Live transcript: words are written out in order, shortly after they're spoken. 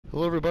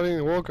Hello everybody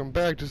and welcome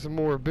back to some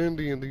more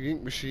Bendy and the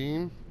Ink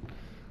Machine.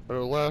 I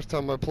know last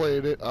time I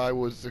played it I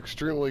was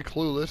extremely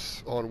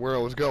clueless on where I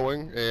was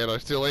going, and I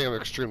still am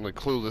extremely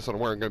clueless on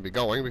where I'm going to be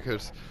going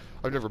because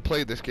I've never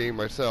played this game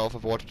myself.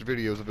 I've watched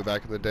videos of it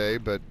back in the day,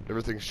 but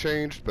everything's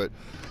changed. But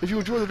if you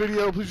enjoy the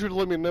video, please sure to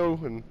let me know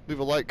and leave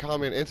a like,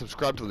 comment, and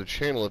subscribe to the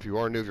channel if you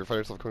are new, if you're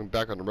finding yourself coming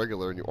back on the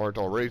regular and you aren't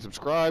already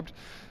subscribed,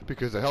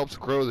 because it helps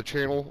grow the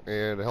channel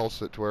and it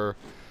helps it to where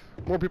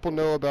more people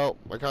know about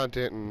my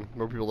content and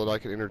more people that I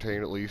can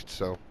entertain at least.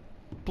 So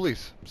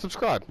please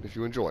subscribe if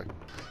you enjoy.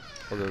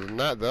 Other than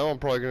that though, I'm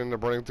probably going to end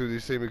up running through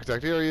these same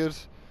exact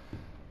areas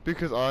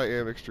because I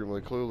am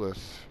extremely clueless.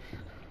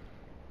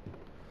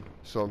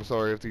 So I'm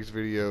sorry if these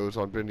videos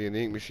on Bendy and the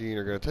Ink Machine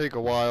are going to take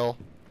a while,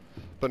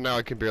 but now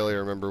I can barely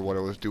remember what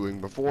I was doing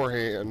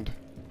beforehand.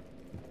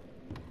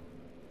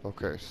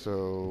 Okay,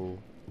 so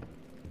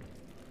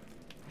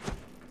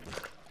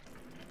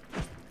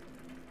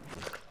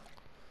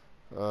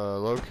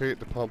locate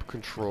the pump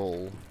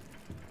control.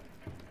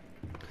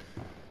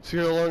 See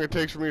how long it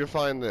takes for me to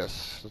find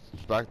this.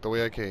 It's back the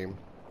way I came.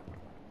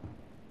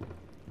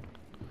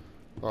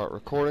 Alright,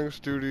 recording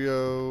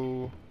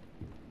studio.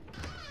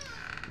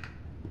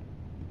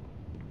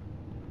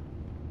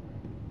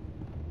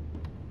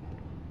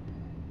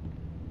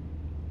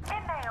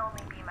 It may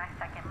only be my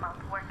second month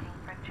working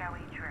for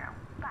Joey Drew,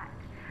 but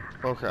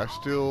Okay,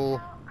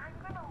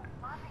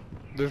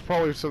 there's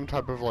probably some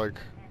type of like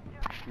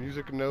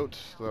music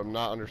notes that I'm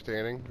not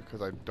understanding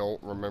because I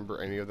don't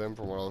remember any of them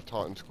from what I was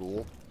taught in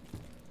school.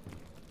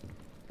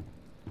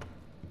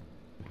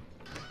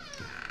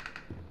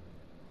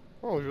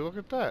 Oh, would you look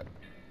at that?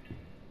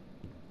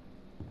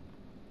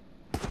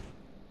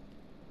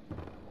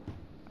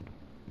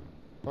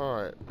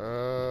 Alright,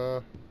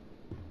 okay,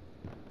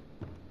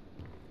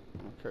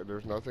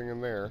 there's nothing in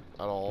there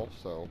at all,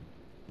 so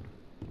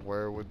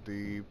where would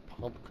the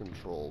pump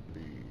control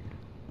be?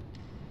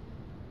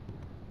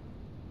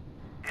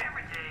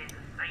 Every day the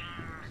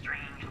same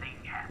strange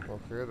thing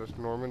happens. Okay, that's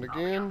Norman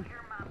again.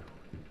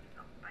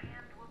 The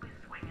band will be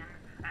swinging,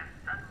 and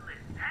suddenly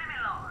Sammy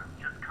Lawrence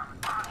just comes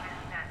barging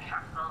and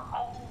shuts the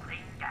whole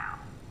thing down.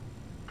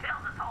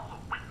 Tells us all to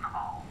wait in the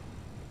hall.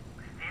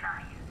 Then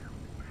I hear him.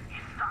 He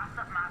starts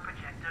up my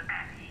projector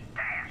and he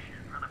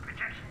dashes for the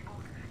projection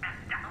booth and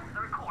down to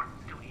the recording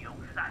studio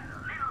like the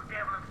little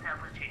devil himself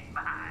was chasing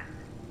behind.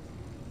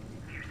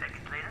 A few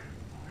seconds later,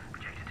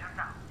 projector turns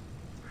on.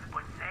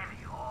 But Sammy,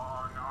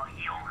 oh no,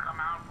 he don't come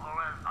out for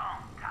a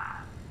long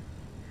time.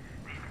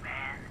 This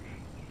man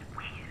is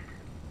weird,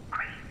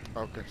 crazy.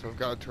 Okay, so I've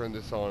got to turn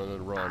this on and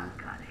then run.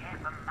 I've got half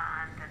a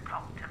mind to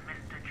talk to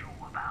Mr.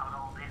 Drew about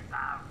all this,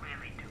 I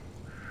really do.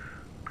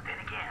 But then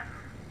again,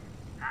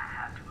 I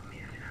have to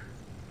admit,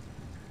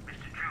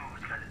 Mr.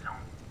 Drew's got his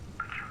own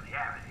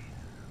peculiarities.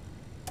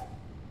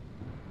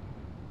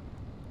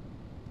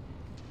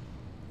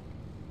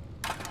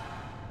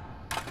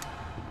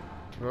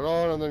 Turn it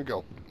on and then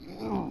go.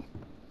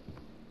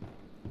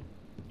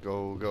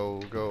 Go,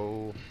 go,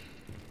 go.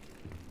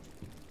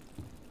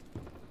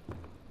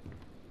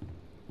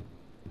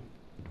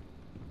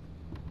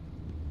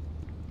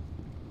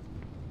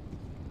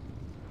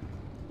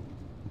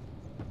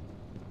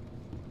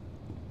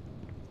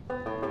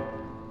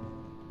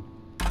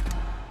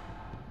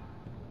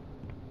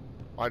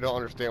 I don't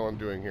understand what I'm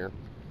doing here.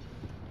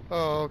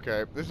 Oh,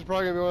 okay. This is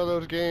probably going to be one of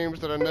those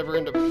games that I never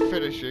end up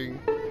finishing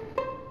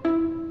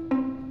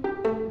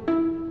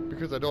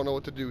because I don't know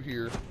what to do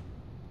here.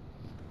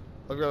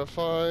 I've got to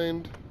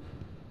find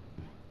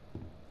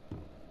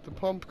the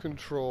pump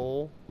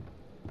control,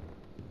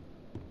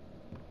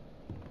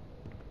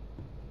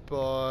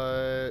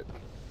 but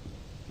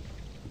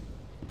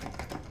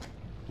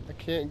I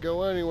can't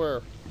go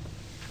anywhere.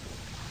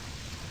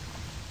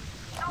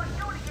 So I was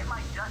going to get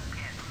my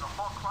dustpan from the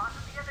hall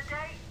closet the other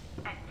day,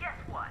 and guess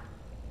what?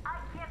 I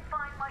can't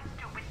find my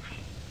stupid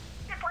key.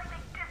 It's like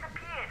they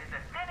disappeared into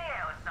thin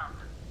air or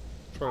something.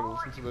 Trying to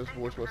listen to this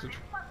voice message.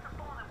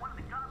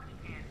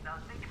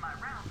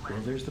 Well,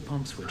 there's the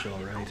pump switch, all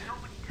right.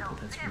 But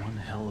that's one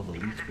hell of a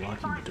leak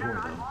blocking the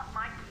door, though.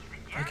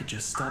 If I could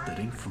just stop that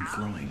ink from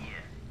flowing,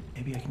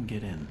 maybe I can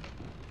get in.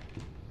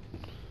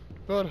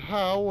 But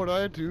how would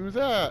I do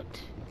that?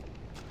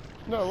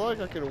 It's not like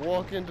I can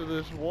walk into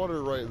this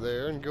water right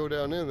there and go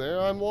down in there.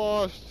 I'm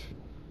lost.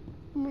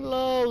 I'm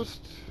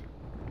lost.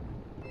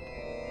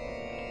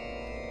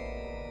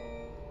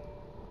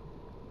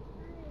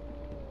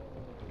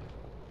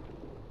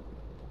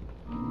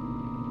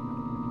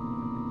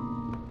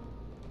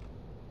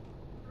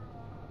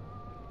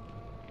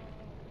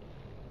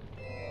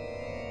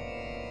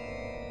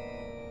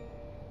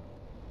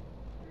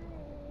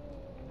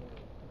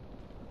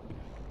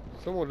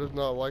 Someone does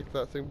not like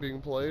that thing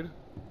being played.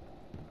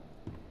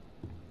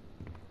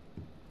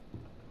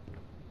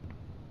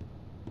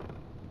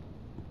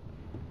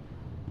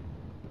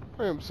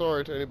 I am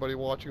sorry to anybody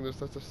watching this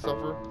that's to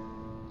suffer.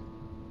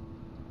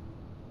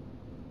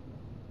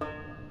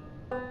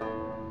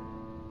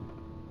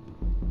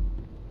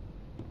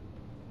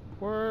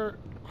 Where?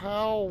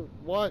 How?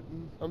 What?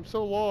 I'm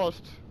so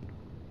lost.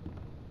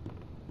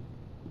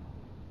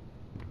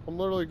 I'm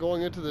literally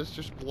going into this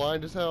just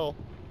blind as hell.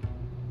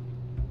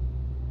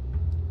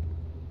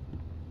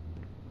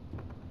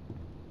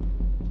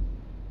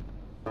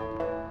 You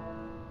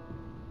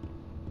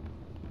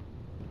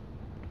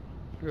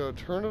gotta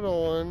turn it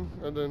on,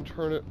 and then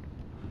turn it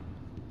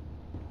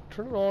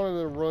on and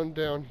then run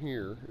down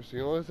here. It's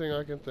the only thing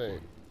I can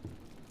think.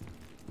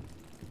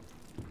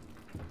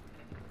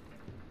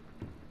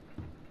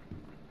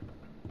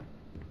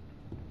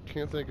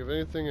 Can't think of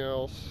anything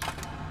else.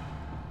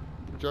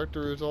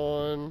 Projector is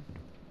on.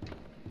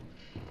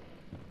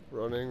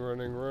 Running,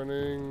 running,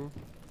 running.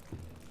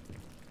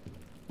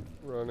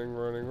 Running,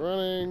 running,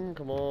 running.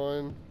 Come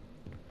on.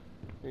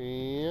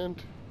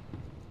 And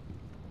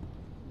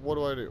what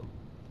do I do?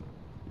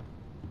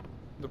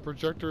 The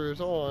projector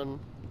is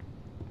on.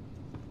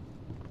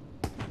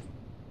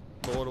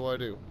 But what do I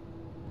do?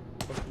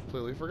 I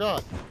completely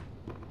forgot.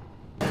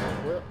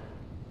 Well,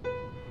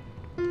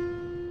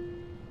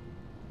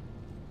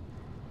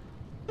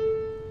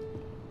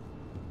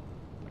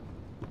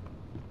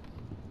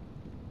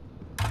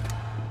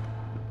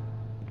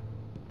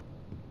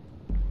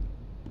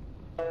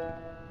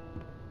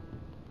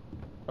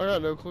 I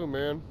got no clue,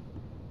 man.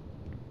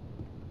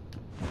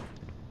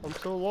 I'm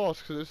so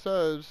lost because it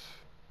says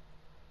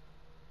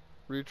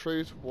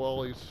retrace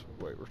Wally's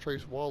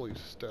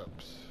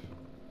steps.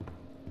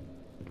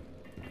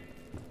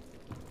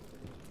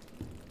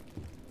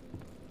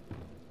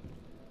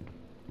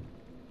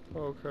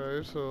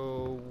 Okay,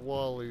 so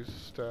Wally's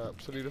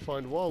steps. I need to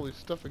find Wally's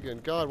stuff again.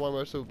 God, why am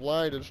I so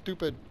blind and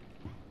stupid?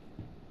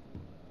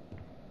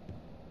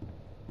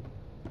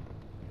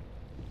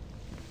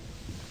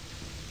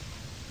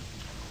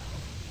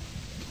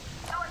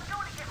 So I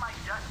go to get my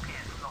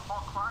dustpan from the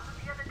hall closet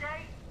the other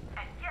day,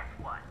 and guess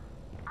what?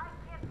 I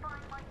can't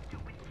find my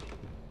stupid key.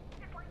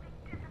 It's like they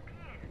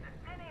disappeared into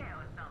thin air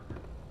or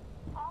something.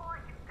 All I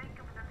can think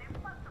of is that they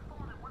must have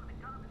fallen in one of the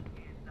garbage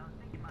cans when I was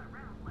making my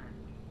rounds last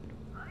week.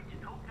 I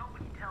just hope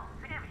nobody tells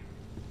Sammy,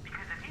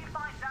 because if he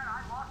finds out I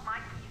lost my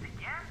keys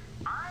again,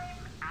 I'm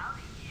out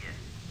of here.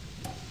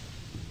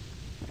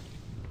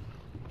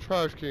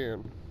 Trash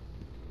can.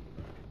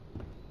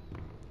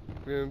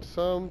 In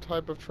some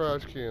type of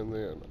trash can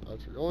then.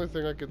 That's the only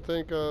thing I can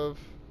think of.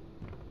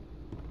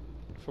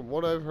 From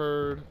what I've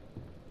heard,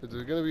 is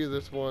it gonna be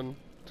this one?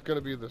 It's gonna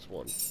be this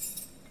one.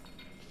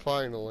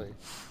 Finally.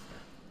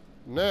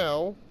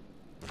 Now,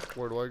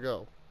 where do I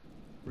go?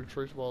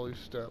 Retrace Wally's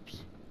steps.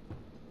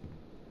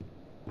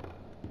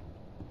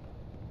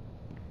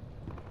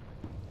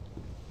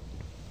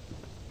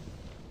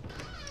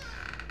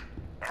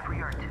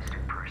 Every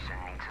artistic person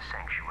needs a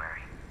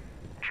sanctuary.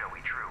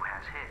 Joey Drew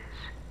has his,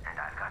 and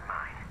I've got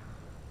mine.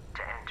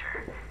 To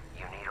enter,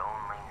 you need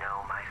only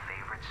know my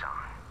favorite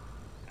song.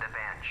 The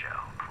banjo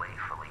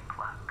playfully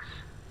plucks.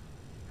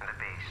 The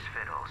bass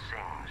fiddle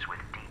sings with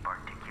deep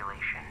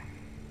articulation.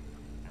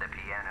 The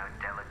piano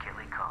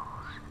delicately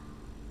calls.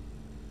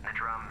 The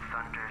drum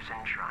thunders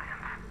in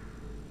triumph.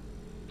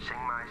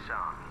 Sing my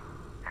song,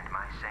 and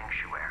my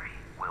sanctuary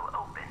will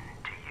open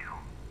to you.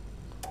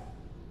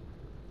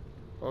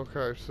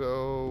 Okay,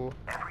 so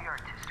Every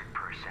artistic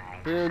person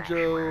needs a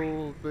sanctuary.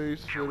 banjo,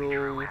 bass, Joey Drew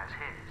fiddle, has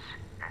his,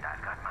 and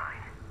I've got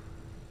mine.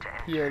 To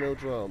enter, piano,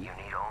 drum. you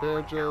need only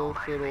know Banjo,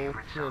 my fiddle,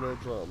 favorite piano, song.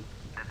 drum.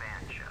 The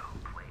banjo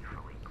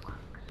playfully clucks.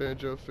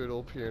 Banjo,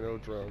 fiddle, piano,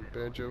 drum.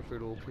 Banjo,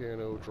 fiddle,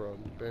 piano, drum.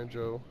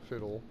 Banjo,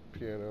 fiddle,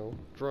 piano,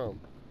 drum.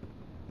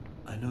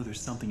 I know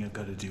there's something I've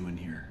got to do in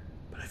here,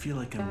 but I feel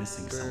like I'm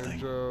missing something.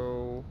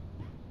 Banjo,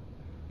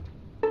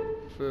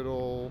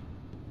 fiddle,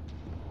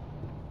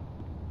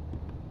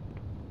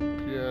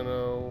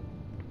 piano,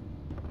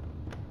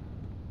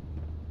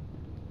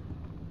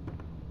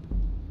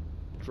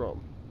 drum.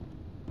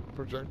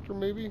 Projector,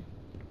 maybe?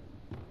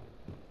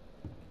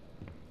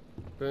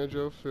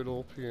 Banjo,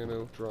 fiddle,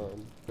 piano,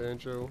 drum.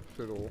 Banjo,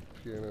 fiddle,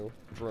 piano,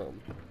 drum.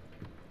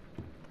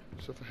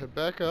 So if I head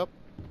back up,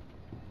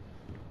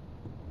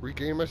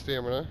 regain my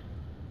stamina,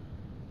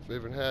 if I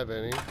even have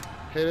any,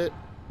 hit it,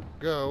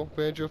 go,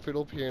 banjo,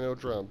 fiddle, piano,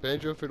 drum.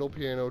 Banjo, fiddle,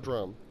 piano,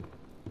 drum.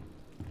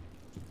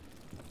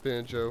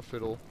 Banjo,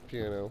 fiddle,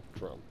 piano,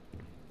 drum.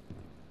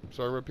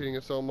 Sorry I'm repeating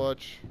it so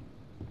much.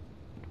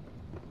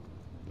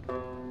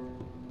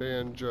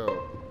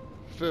 Banjo,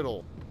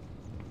 fiddle,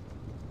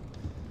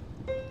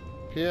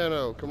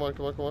 piano. Come on,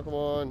 come on, come on, come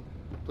on.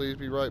 Please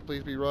be right,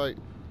 please be right.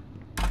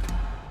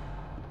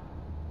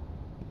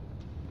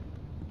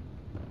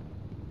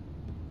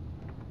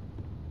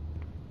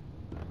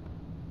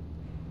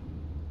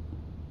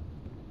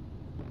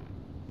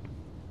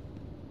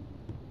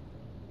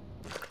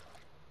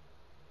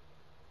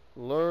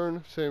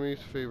 Learn Sammy's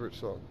favorite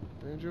song.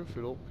 Banjo,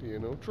 fiddle,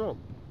 piano, drum.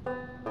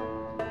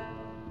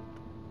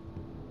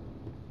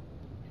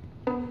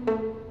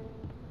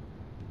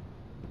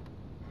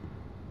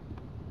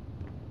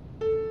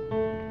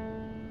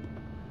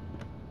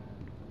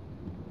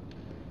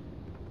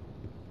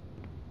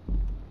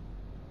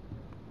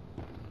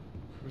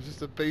 Is this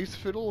the bass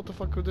fiddle? What the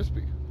fuck could this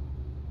be?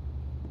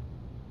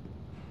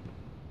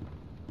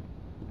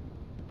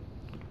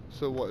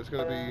 So what? It's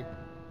gonna be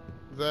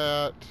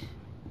that.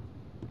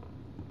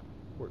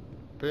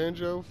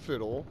 Banjo,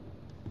 fiddle.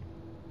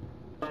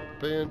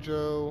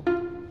 Banjo,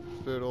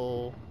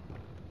 fiddle.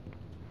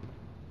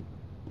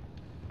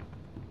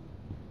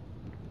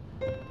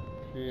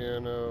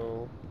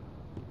 Piano.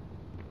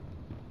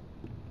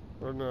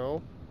 Or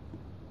no.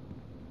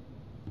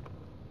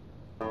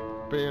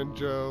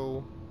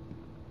 Banjo.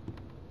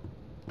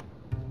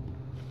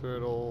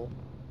 Fiddle.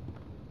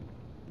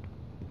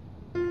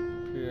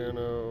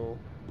 Piano.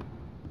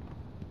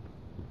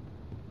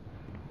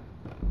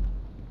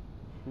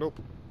 Nope.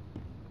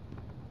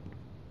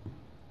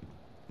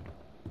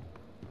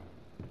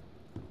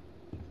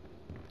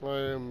 I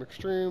am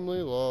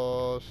extremely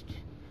lost.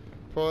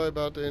 Probably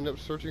about to end up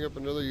searching up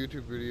another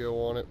YouTube video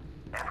on it.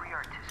 Every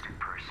artistic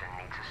person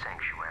needs a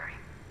sanctuary.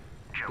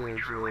 Joey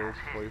Drew Banjo, has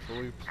his,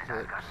 playfully and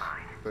I've got picks,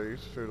 mine. bass,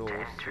 fiddle, To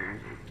enter,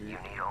 sings with you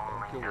deep need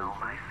only know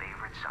my calculation.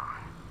 favorite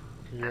song.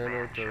 Piano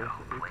banjo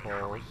delicately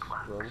playfully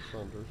calls, plucks. drum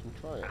thunders, and The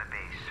triumphs.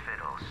 bass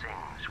fiddle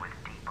sings with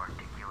deep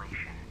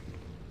articulation.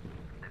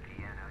 The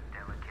piano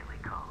delicately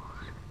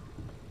calls.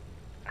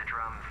 The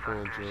drum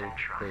thunders Banjo, and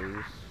triumphs.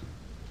 bass,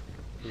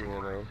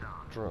 piano,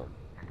 drum.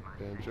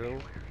 Banjo,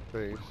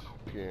 bass,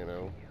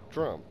 piano,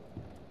 drum.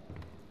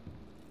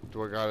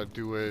 Do I gotta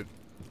do it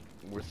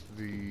with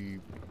the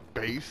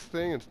bass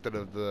thing instead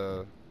of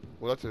the...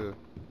 Well, that's a...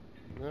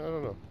 I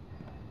don't know.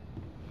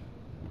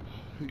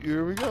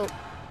 Here we go.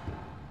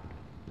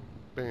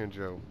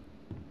 Banjo.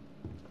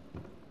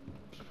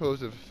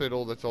 Suppose a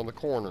fiddle that's on the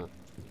corner.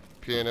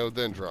 Piano,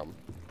 then drum.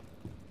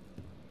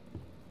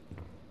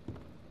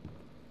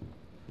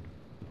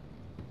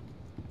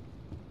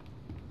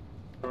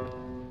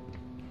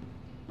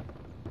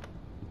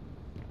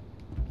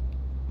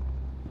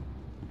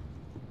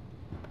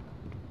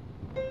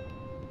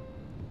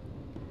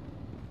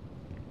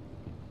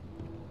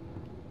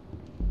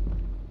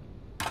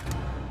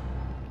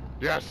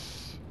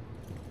 Yes!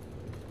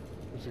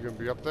 Is he gonna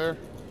be up there?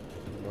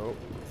 Nope.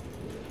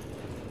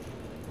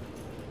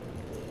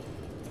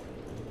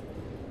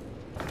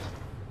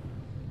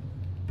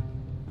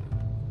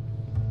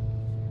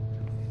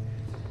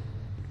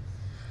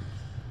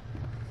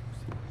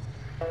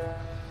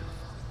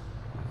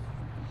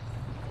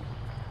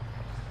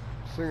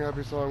 Sing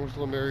happy song,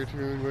 whistle a merry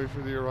tune, wait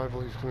for the arrival,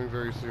 he's coming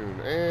very soon.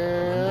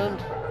 And...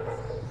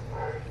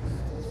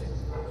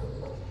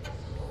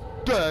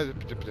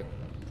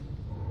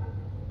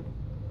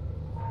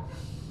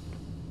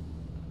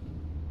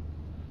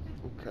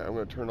 Okay, I'm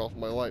gonna turn off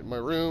my light in my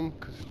room,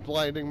 because it's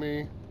blinding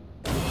me.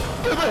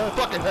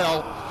 Fucking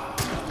hell!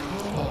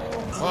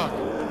 Fuck.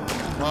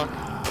 Fuck.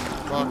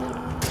 Fuck.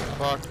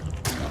 Fuck.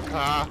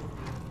 Ah!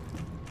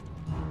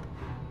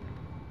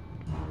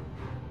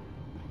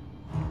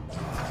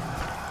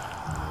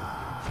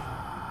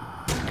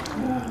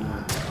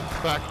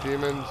 Back,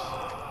 demons.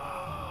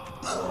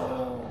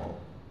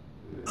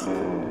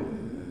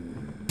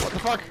 What the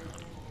fuck?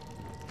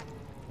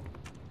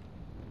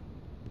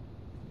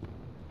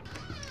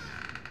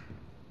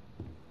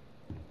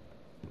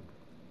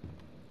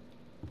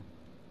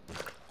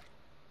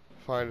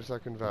 Find a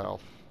second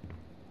valve.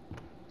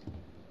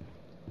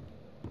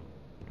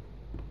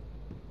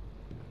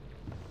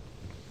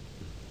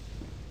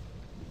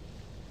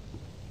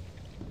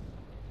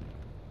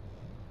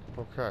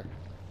 Okay.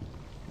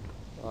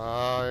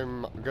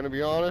 I'm gonna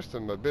be honest,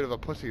 I'm a bit of a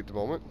pussy at the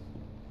moment.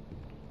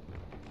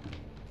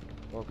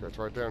 Okay, it's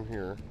right down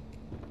here.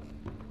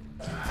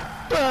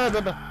 I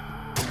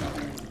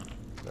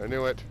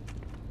knew it.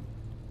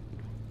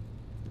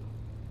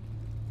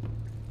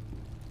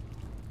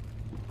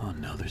 Oh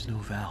no, there's no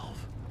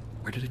valve.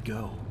 Where did it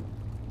go?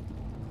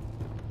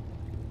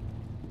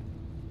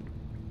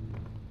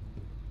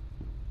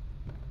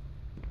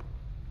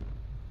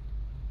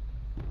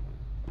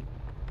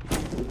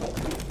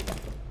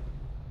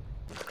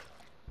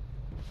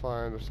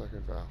 Find the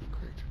second valve.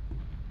 Great.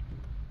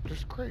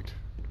 Just great.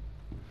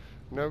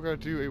 Now I'm gonna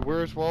do a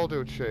Where's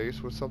Waldo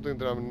chase with something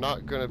that I'm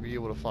not gonna be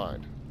able to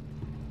find.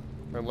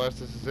 Unless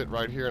this is it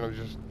right here and I'm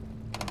just...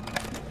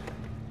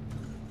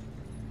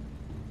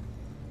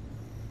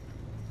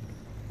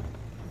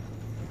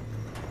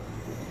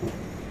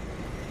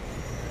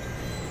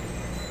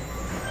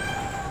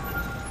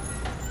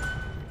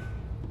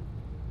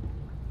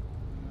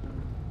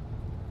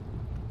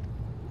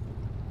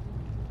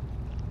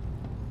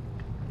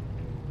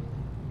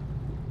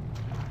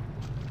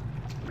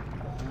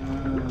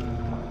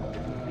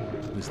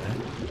 Was that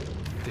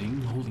thing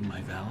holding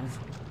my valve?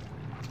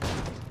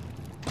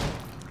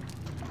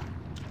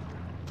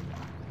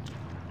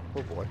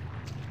 Oh boy.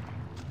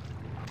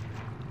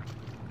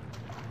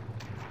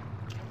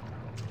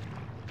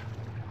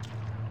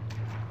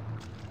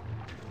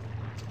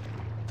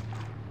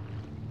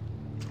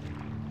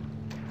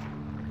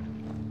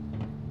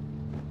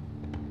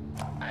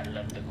 I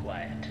love the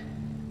quiet,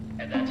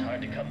 and that's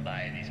hard to come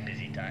by in these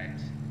busy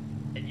times.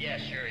 And yeah,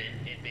 sure,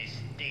 it may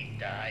stink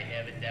to high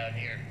heaven down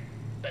here,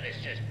 but it's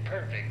just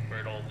perfect for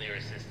an old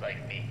lyricist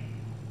like me.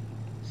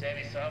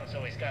 Sammy's songs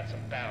always got some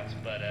bounce,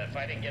 but if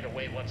I didn't get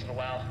away once in a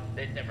while,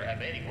 they'd never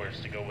have any words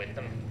to go with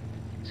them.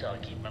 So I'll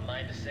keep my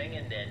mind to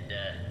singing and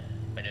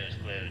my nose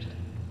closed.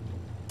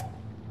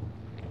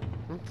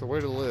 the way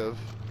to live.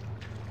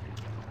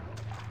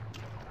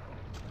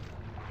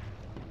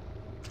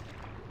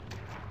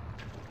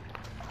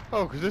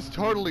 Oh, because this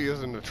totally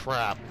isn't a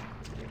trap.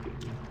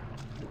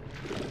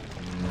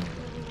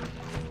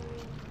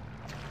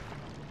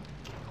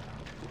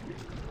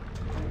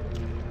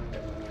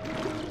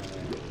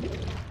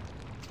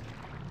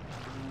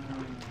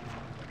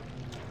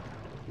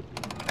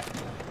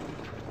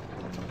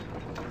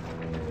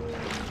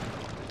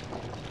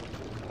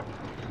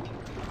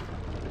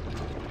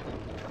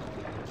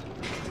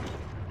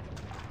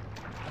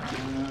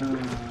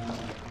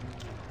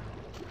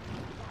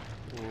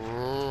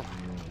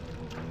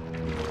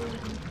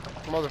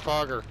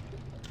 Motherfucker.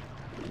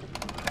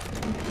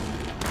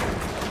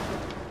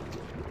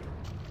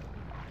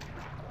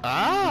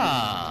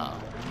 Ah!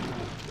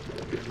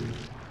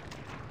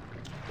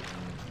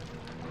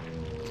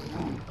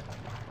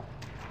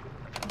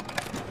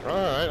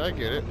 Alright, I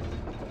get it.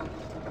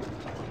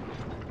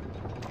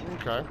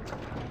 Okay.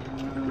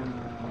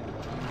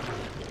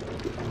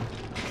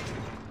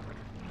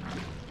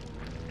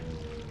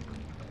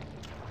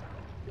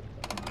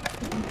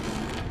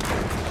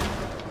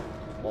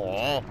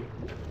 Aw.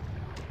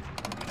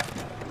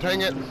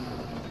 Dang it.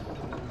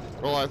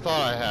 Well, I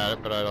thought I had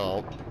it, but I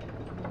don't.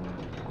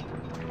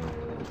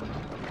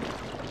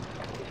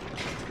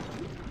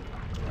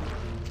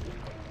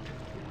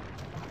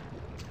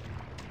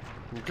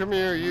 Come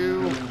here,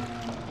 you.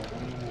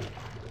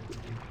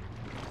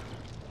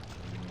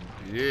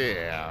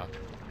 Yeah.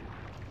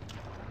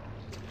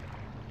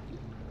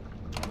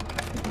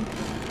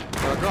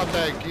 Now drop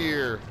that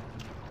gear.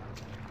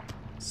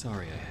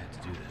 Sorry I had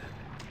to do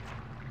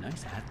that.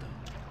 Nice hat,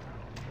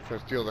 though. Can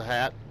I steal the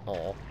hat?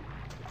 Oh.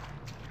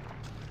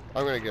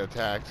 I'm gonna get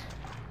attacked.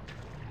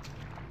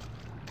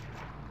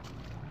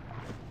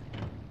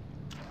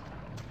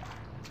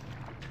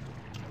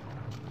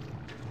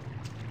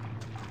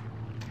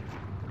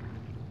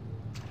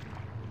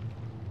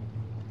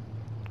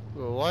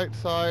 The light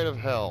side of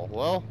hell.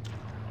 Well,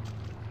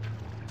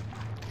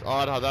 it's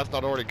odd how that's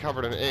not already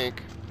covered in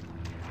ink.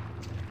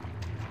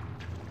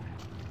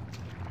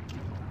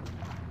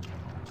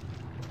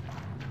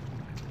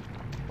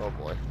 Oh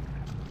boy.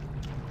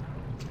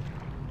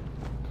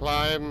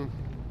 Climb.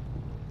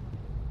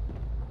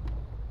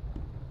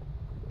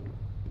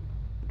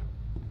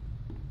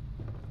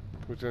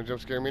 Who's gonna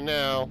jump scare me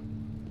now?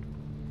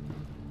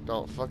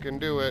 Don't fucking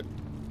do it.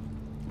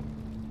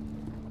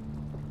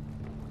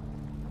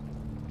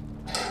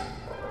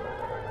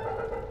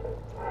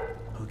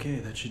 Okay,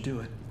 that should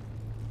do it.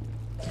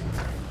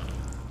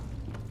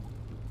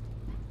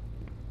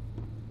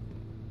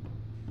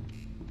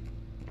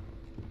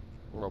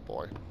 Oh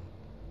boy.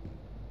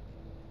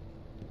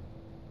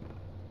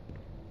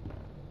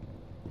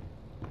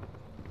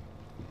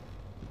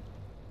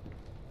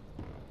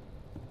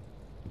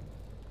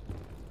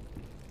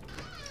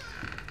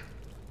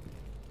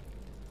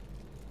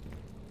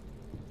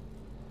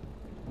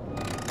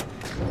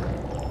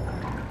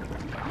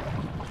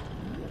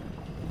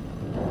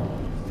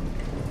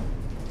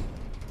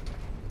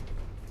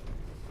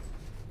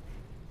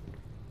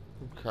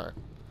 Okay.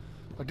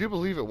 I do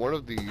believe at one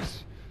of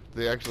these,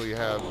 they actually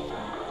have...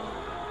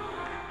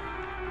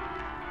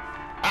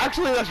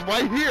 Actually, that's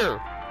right here!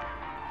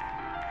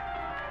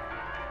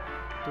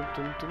 Dun,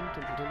 dun, dun,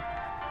 dun, dun.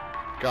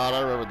 God,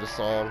 I remember this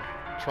song.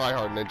 Try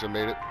Hard Ninja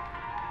made it.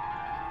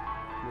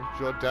 If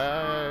you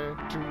die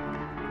too,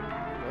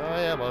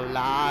 I am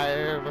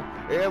alive,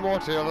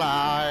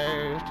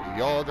 immortalized.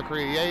 You're the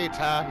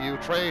creator, you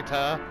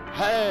traitor.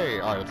 Hey!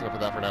 Alright, that's enough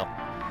of that for now.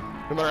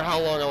 No matter how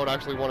long I would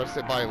actually want to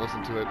sit by and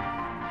listen to it.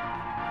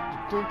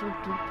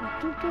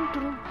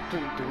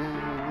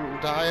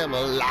 I am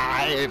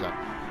alive,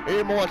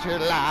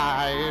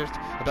 immortalized,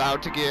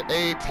 about to get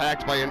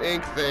attacked by an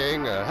ink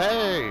thing.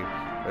 Hey,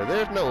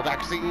 there's no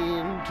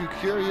vaccine to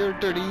cure your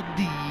dirty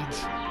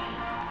deeds.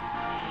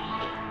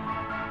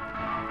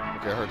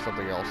 Okay, I heard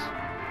something else.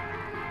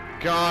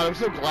 God, I'm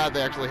so glad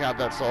they actually have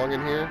that song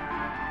in here.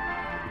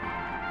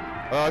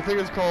 I think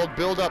it's called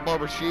Build Up My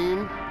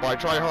Machine by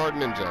Try Hard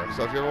Ninja.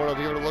 So if you ever want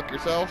to give it a look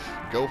yourself,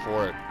 go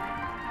for it.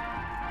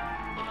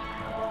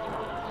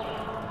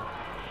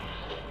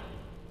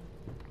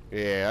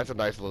 Yeah, that's a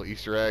nice little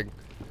Easter egg.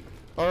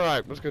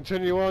 Alright, let's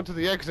continue on to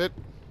the exit.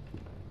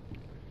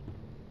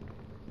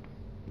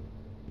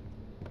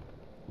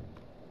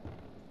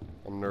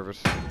 I'm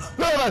nervous.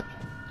 I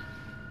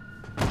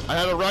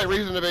had a right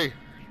reason to be.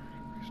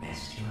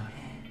 Rest your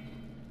head.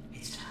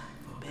 It's time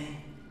for bed.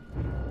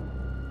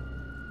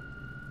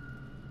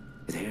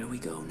 There we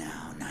go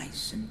now,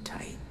 nice and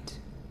tight.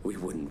 We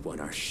wouldn't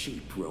want our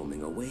sheep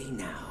roaming away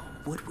now,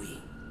 would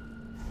we?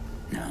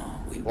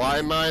 No, we Why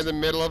wouldn't. am I in the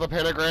middle of a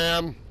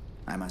pentagram?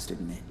 I must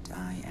admit,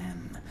 I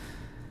am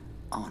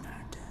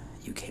honored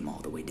you came all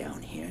the way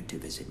down here to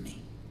visit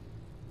me.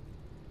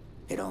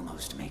 It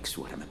almost makes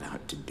what I'm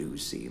about to do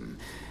seem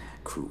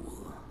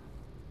cruel.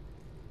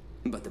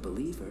 But the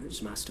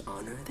believers must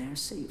honor their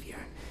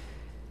savior.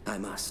 I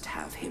must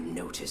have him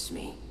notice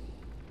me.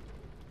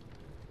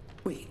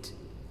 Wait,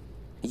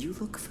 you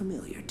look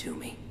familiar to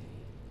me.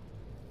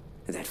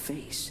 That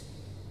face.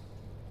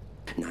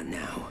 Not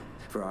now,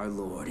 for our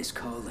Lord is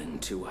calling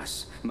to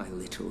us, my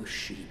little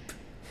sheep.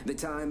 The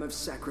time of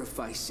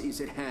sacrifice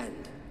is at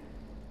hand.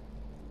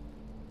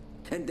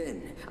 And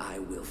then I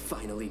will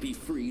finally be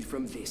freed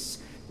from this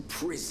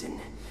prison,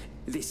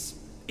 this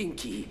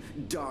inky,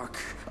 dark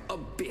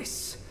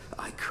abyss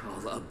I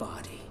call a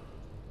body.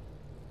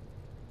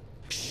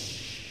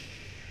 Shh.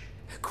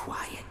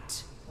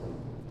 Quiet.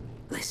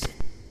 Listen.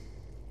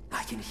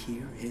 I can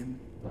hear him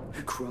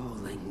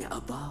crawling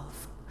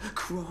above.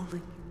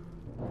 Crawling.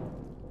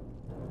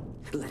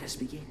 Let us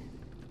begin.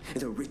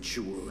 The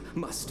ritual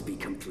must be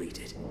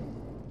completed.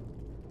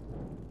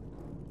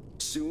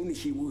 Soon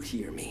he will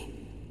hear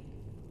me.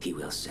 He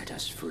will set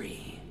us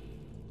free.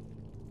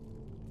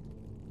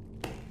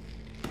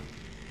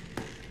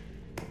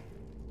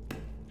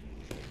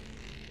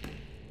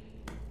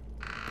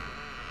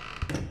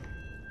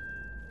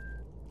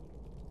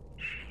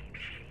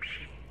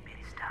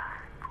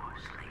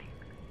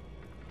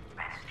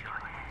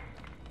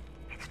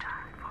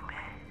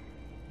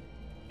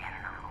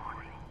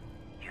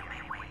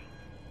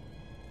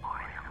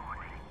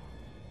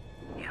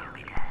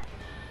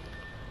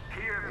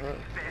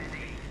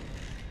 Bendy,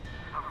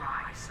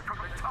 arise from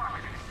the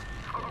darkness.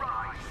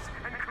 Arise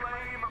and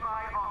claim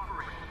my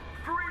offering.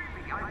 Free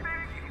me, I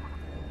beg you.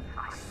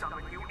 I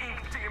summon you,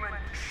 ink demon.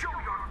 Show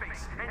your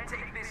face and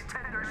take this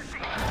tender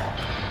sheep.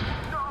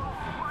 No,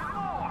 my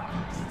lord,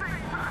 stay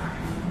back.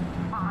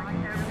 I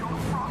am your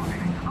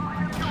prophet. I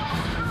am your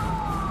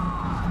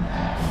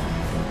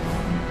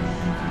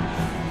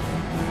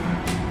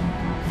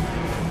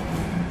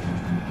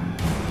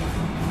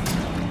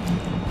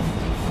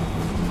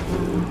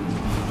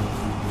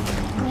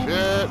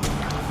Shit.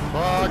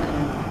 Fuck.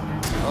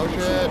 Oh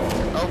shit.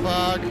 Oh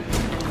fuck.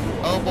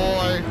 Oh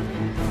boy.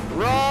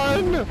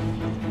 Run!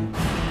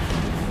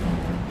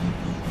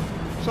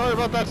 Sorry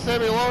about that,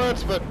 Sammy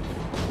Lawrence, but...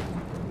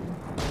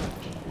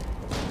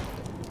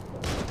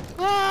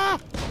 Ah!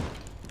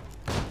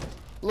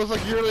 Looks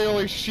like you're the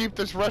only sheep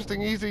that's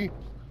resting easy.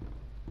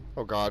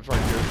 Oh god, it's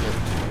right here. Shit.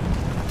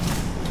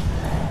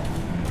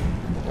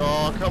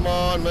 Oh, come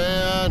on,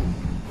 man.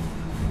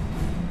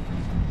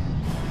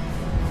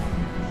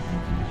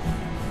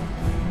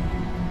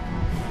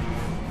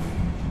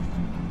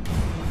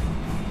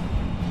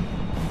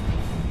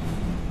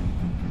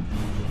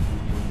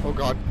 Oh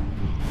god.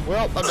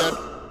 Well, I'm dead.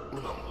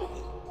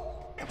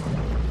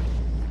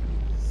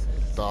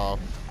 The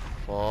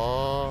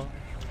fuck?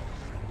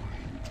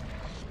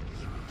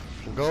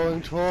 I'm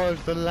going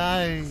towards the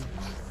light.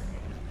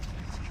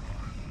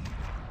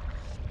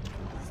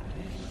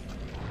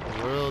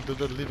 The world of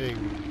the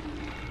living.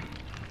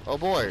 Oh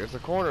boy, it's a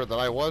corner that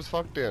I was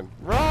fucked in.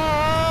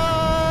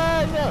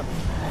 Run!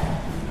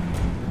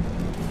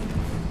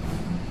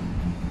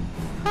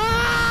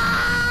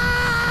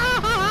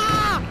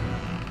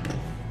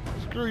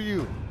 Screw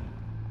you.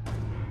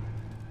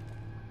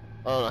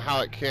 I don't know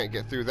how it can't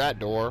get through that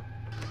door.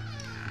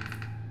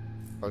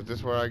 Oh, is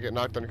this where I get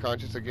knocked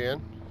unconscious again?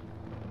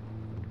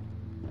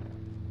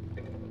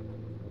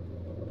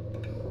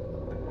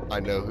 I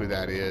know who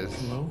that is.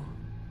 Hello?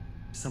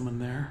 Someone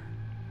there?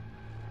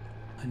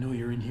 I know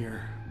you're in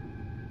here.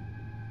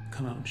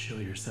 Come out and show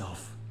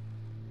yourself.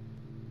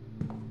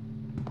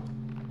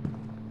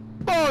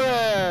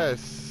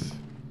 Boris!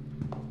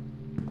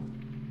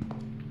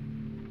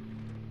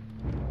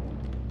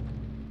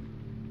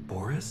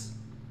 Boris?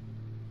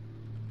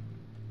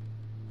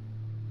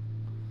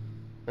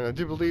 And I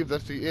do believe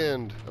that's the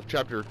end of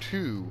chapter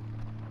 2.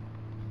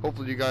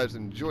 Hopefully you guys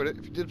enjoyed it.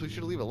 If you did, please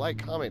sure to leave a like,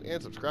 comment,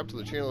 and subscribe to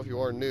the channel if you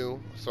are new.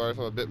 Sorry if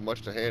I'm a bit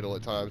much to handle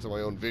at times on my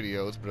own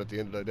videos, but at the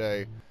end of the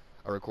day,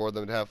 I record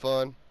them to have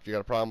fun. If you got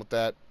a problem with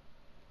that,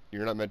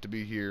 you're not meant to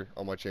be here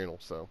on my channel.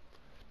 So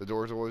the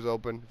doors are always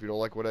open if you don't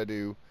like what I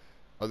do.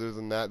 Other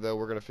than that, though,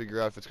 we're going to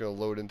figure out if it's going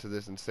to load into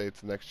this and say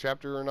it's the next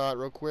chapter or not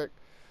real quick.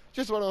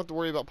 Just so I don't have to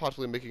worry about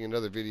possibly making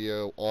another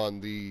video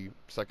on the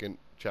second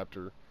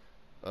chapter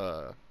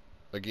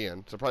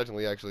again.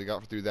 Surprisingly, I actually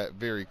got through that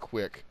very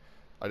quick.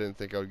 I didn't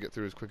think I would get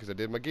through as quick as I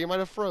did. My game might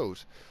have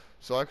froze.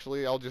 So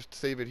actually, I'll just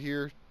save it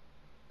here.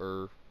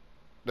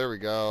 There we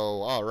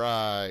go.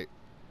 Alright.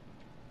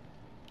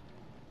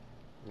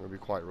 I'm going to be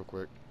quiet real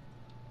quick.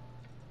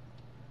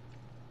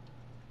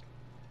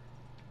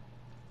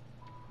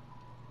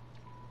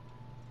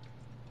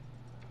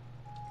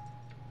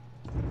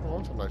 Oh,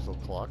 that's a nice little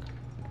clock.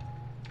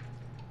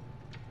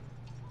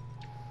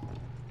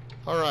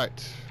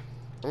 Alright.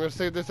 I'm going to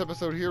save this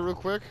episode here real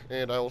quick,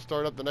 and I will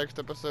start up the next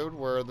episode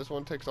where this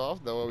one takes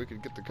off. That way we can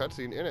get the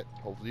cutscene in it.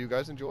 Hopefully you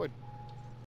guys enjoyed.